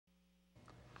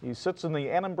He sits in the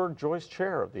Annenberg Joyce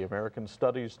Chair of the American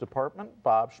Studies Department.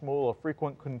 Bob Schmuhl, a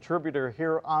frequent contributor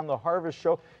here on The Harvest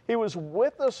Show. He was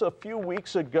with us a few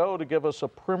weeks ago to give us a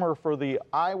primer for the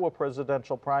Iowa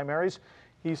presidential primaries.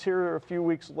 He's here a few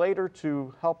weeks later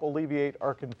to help alleviate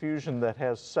our confusion that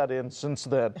has set in since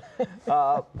then.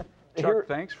 Chuck,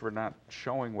 thanks for not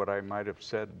showing what I might have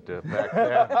said back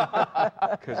then,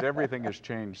 because everything has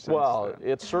changed since well, then.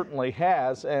 It certainly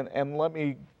has, and let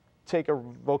me take a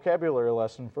vocabulary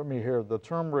lesson from you here. The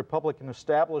term Republican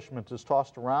establishment is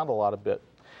tossed around a lot a bit,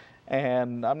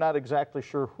 and I'm not exactly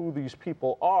sure who these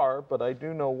people are, but I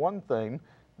do know one thing.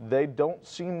 They don't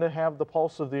seem to have the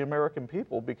pulse of the American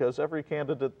people, because every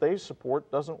candidate they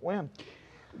support doesn't win.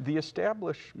 The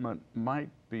establishment might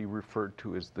be referred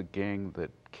to as the gang that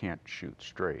can't shoot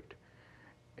straight.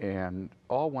 And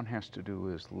all one has to do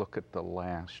is look at the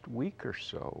last week or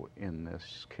so in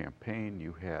this campaign.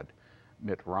 You had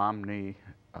Mitt Romney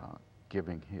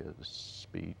giving his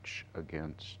speech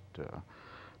against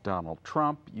Donald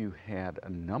Trump. You had a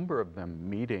number of them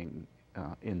meeting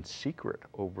in secret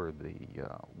over the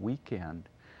weekend.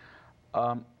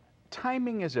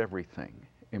 Timing is everything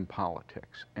in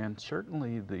politics, and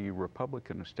certainly the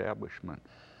Republican establishment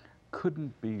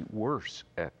couldn't be worse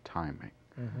at timing.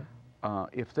 Mm-hmm.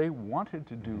 If they wanted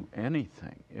to do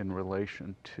anything in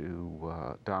relation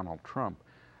to Donald Trump,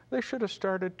 they should have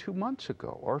started 2 months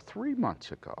ago or 3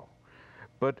 months ago.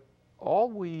 But all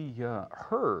we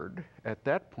heard at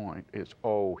that point is,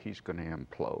 oh, he's going to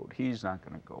implode. He's not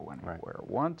going to go anywhere. Right.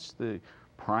 Once the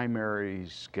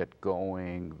primaries get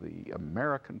going, the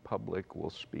American public will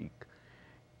speak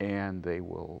and they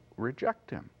will reject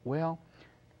him. Well,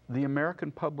 the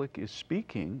American public is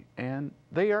speaking and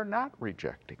they are not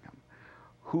rejecting him.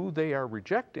 Who they are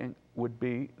rejecting would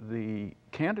be the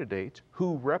candidates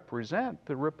who represent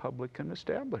the Republican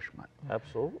establishment.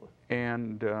 Absolutely.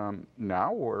 And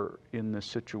now we're in the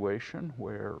situation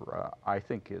where I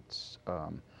think it's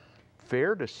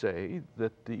fair to say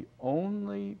that the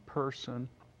only person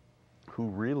who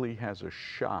really has a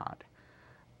shot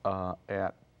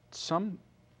at some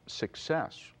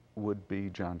success would be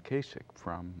John Kasich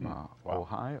from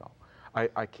Ohio.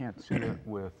 I can't see it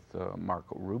with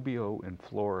Marco Rubio in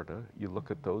Florida. You look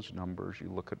at those numbers,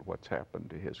 you look at what's happened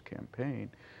to his campaign.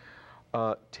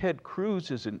 Ted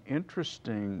Cruz is an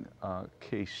interesting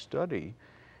case study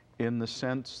in the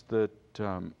sense that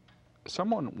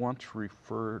someone once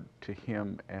referred to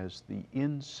him as the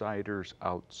insider's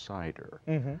outsider.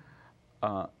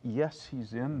 Mm-hmm. Yes,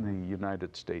 he's in the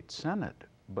United States Senate,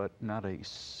 but not a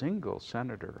single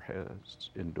senator has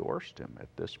endorsed him at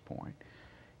this point.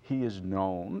 He is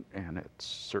known, and it's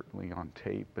certainly on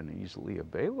tape and easily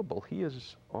available. He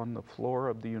is on the floor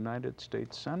of the United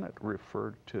States Senate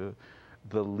referred to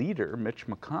the leader, Mitch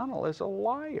McConnell, as a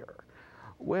liar.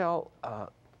 Well,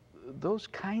 those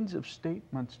kinds of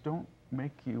statements don't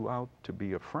make you out to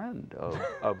be a friend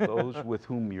of those with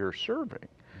whom you're serving.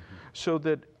 Mm-hmm. So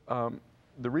that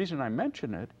the reason I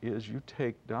mention it is you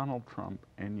take Donald Trump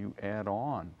and you add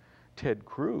on Ted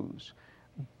Cruz,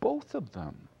 both of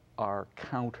them are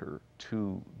counter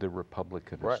to the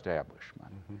Republican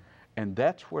establishment. Mm-hmm. And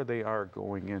that's where they are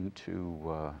going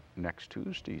into next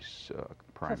Tuesday's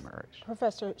primaries.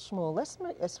 Professor Schmuhl,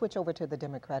 let's switch over to the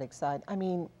Democratic side. I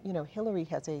mean, you know, Hillary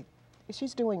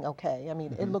she's doing okay. I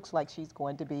mean, mm-hmm. It looks like she's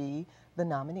going to be the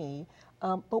nominee.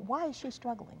 But why is she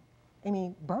struggling? I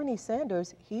mean, Bernie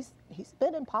Sanders, he's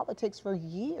been in politics for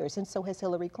years, and so has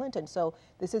Hillary Clinton. So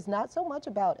this is not so much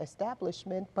about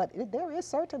establishment, but there is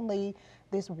certainly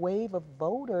this wave of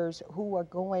voters who are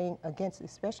going against,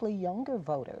 especially younger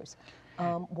voters.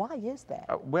 Why is that?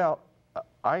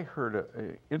 I heard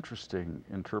an interesting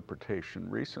interpretation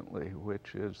recently,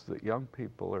 which is that young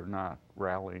people are not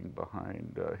rallying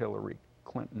behind Hillary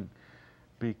Clinton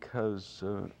because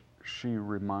she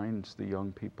reminds the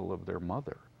young people of their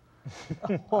mother.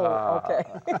 Okay.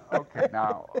 Okay,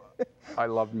 now, I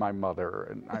loved my mother,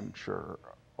 and I'm sure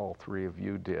all three of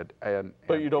you did.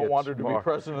 But you don't want her to be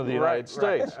president of the United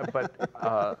States. Right.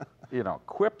 But, you know,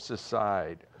 quips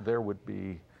aside, there would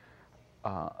be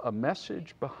a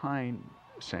message behind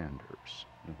Sanders.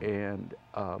 Mm-hmm. And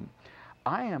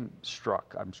I'm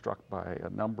struck by a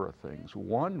number of things.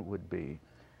 One would be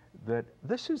that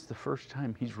this is the first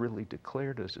time he's really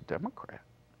declared as a Democrat.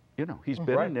 You know, he's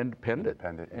been an independent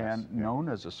and known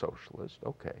as a socialist.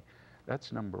 Okay,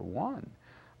 that's number one.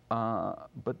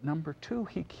 But number two,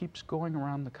 he keeps going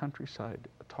around the countryside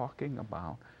talking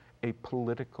about a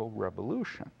political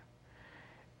revolution.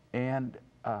 And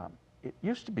it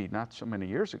used to be, not so many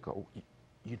years ago,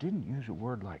 you didn't use a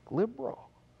word like liberal.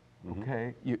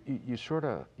 Okay, you sort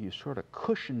of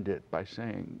cushioned it by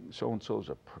saying so and so's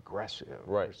a progressive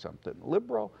or something.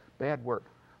 Liberal, bad word.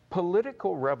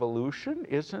 Political revolution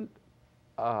isn't,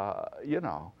 you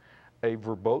know, a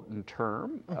verboten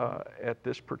term at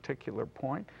this particular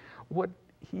point. What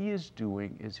he is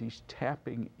doing is he's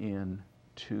tapping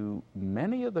into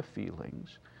many of the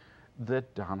feelings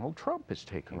that Donald Trump is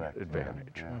taking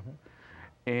advantage of.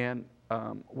 And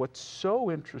what's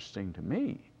so interesting to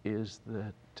me is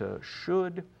that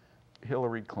should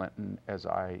Hillary Clinton, as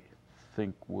I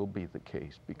think will be the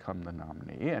case, become the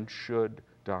nominee, and should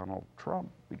Donald Trump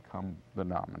become the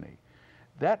nominee,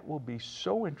 that will be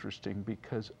so interesting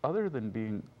because other than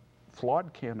being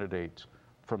flawed candidates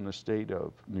from the state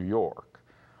of New York,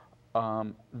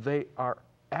 they are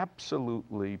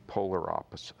absolutely polar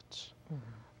opposites.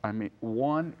 I mean,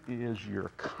 one is your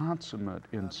consummate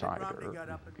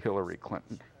insider, Hillary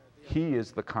Clinton. He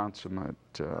is the consummate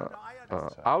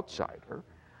outsider.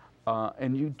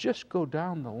 And you just go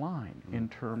down the line in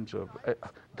terms of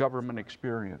government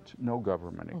experience, no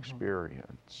government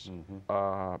experience.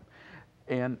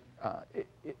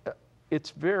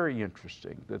 It's very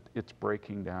interesting that it's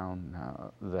breaking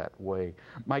down that way.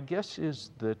 My guess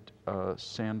is that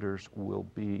Sanders will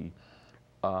be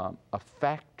a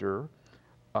factor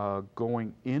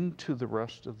going into the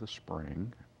rest of the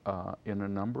spring in a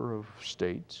number of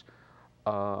states.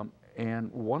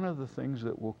 And one of the things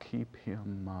that will keep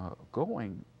him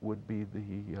going would be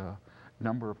the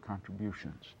number of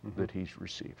contributions that he's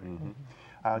receiving.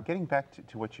 Getting back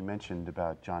to what you mentioned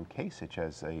about John Kasich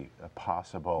as a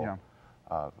possible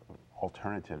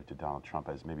alternative to Donald Trump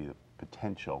as maybe the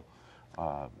potential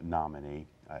nominee,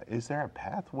 is there a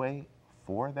pathway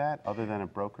for that other than a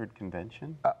brokered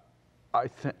convention?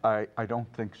 I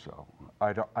don't think so.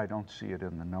 I don't see it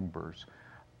in the numbers.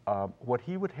 What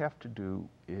he would have to do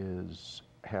is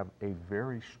have a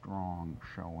very strong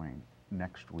showing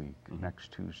next week,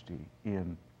 next Tuesday,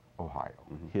 in Ohio,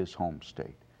 his home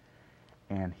state.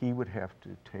 And he would have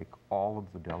to take all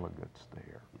of the delegates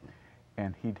there.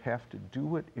 And he'd have to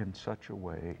do it in such a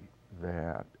way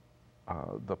that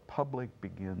the public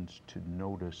begins to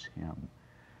notice him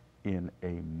in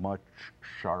a much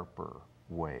sharper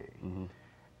way.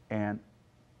 And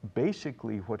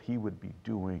basically what he would be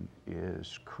doing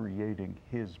is creating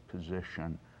his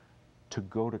position to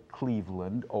go to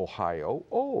Cleveland, Ohio.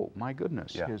 Oh my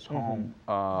goodness, his home,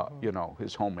 you know,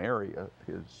 his home area,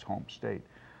 his home state,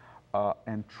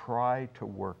 and try to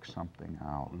work something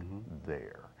out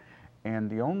there. And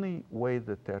the only way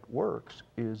that that works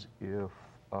is if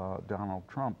Donald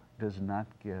Trump does not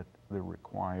get the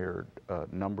required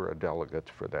number of delegates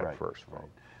for that first vote.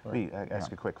 Let me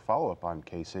ask a quick follow-up on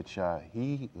Kasich.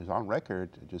 He was on record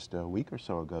just a week or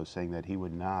so ago saying that he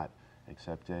would not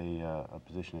accept a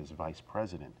position as vice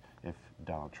president if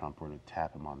Donald Trump were to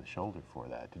tap him on the shoulder for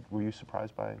that. Were you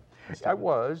surprised by it? I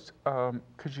was,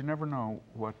 because you never know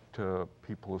what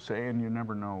people will say, and you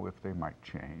never know if they might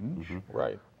change.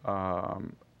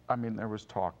 I mean, there was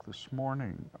talk this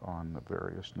morning on the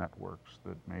various networks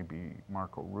that maybe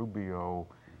Marco Rubio,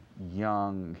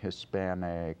 young,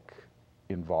 Hispanic,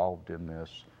 involved in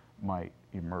this, might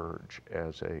emerge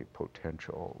as a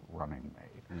potential running mate.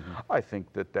 I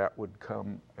think that that would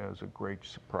come as a great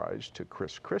surprise to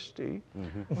Chris Christie,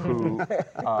 who,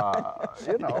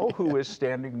 you know, who is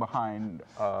standing behind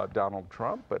Donald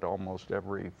Trump at almost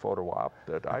every photo op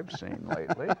that I've seen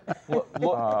lately.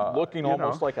 Looking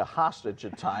almost like a hostage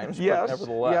at times, but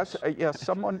nevertheless. Yes.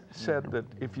 Someone said that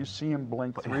if you see him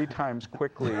blink 3 times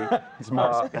quickly, it's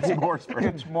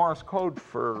Morse code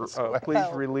for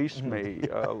please release me,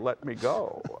 let me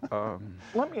go.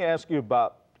 Let me ask you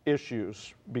about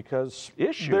issues, because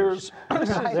this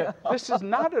is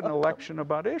not an election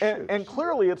about issues. And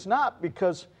clearly it's not,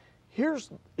 because here's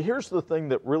the thing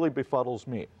that really befuddles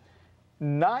me.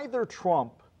 Neither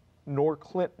Trump nor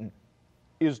Clinton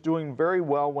is doing very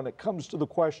well when it comes to the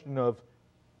question of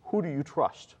who do you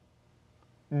trust.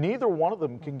 Neither one of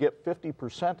them can get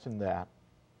 50% in that,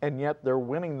 and yet they're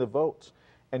winning the votes.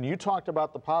 And you talked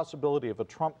about the possibility of a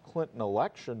Trump-Clinton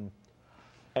election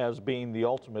as being the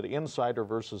ultimate insider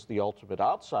versus the ultimate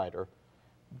outsider,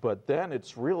 but then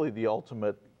it's really the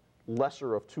ultimate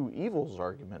lesser of two evils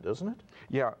argument, isn't it?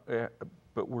 Yeah,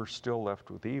 but we're still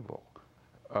left with evil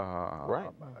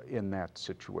in that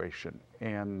situation.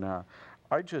 And the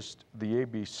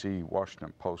ABC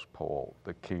Washington Post poll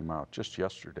that came out just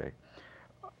yesterday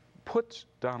puts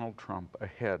Donald Trump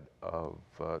ahead of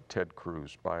Ted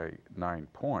Cruz by 9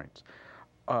 points.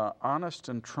 Honest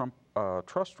and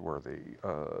trustworthy,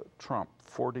 Trump,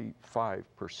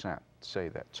 45% say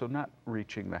that, so not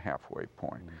reaching the halfway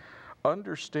point.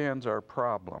 understands our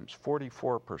problems,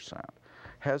 44%,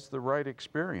 has the right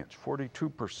experience,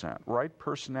 42%, right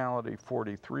personality,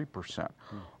 43%.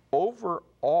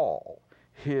 Overall,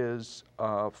 his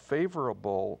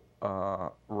favorable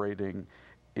rating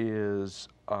is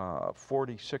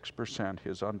 46%,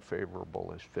 his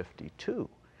unfavorable is 52.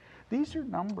 These are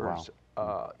numbers,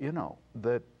 you know,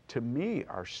 that to me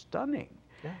are stunning.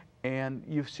 Yeah. And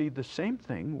you see the same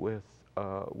thing with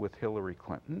Hillary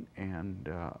Clinton and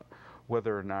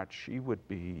whether or not she would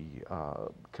be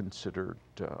considered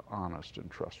honest and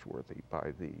trustworthy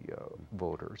by the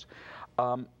voters.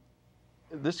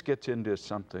 This gets into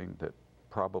something that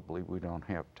probably we don't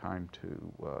have time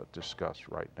to discuss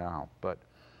right now, but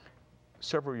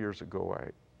several years ago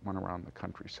I went around the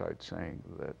countryside saying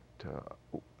that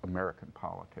American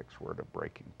politics were at a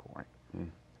breaking point.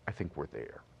 I think we're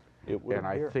there. And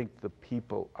I think the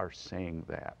people are saying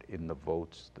that in the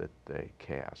votes that they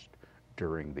cast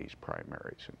during these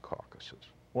primaries and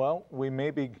caucuses. Well, we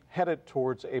may be headed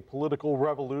towards a political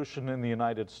revolution in the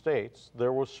United States.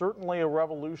 There was certainly a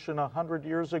revolution 100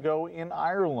 years ago in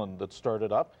Ireland that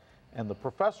started up, and the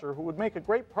professor, who would make a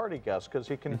great party guest because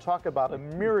he can talk about a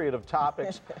myriad of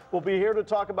topics, will be here to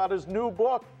talk about his new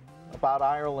book about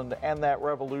Ireland and that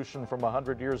revolution from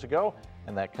 100 years ago,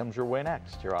 and that comes your way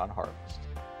next here on Harvest.